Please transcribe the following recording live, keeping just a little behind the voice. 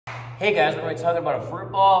Hey guys, we're going to be talking about a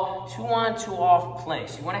vert ball 2-on, 2-off plank.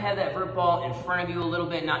 So you want to have that vert ball in front of you a little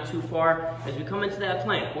bit, not too far. As we come into that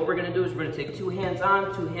plank, what we're going to do is we're going to take 2 hands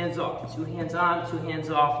on, 2 hands off, 2 hands on, 2 hands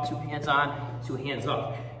off, 2 hands on, 2 hands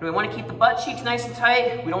off. And we want to keep the butt cheeks nice and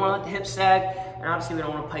tight. We don't want to let the hips sag, and obviously we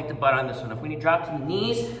don't want to pike the butt on this one. If we need to drop to the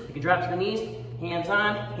knees, we can drop to the knees, hands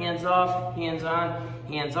on, hands off, hands on,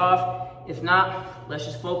 hands off. If not, let's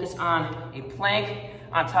just focus on a plank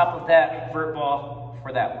on top of that vert ball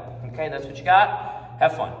for that one. Okay, that's what you got.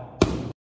 Have fun.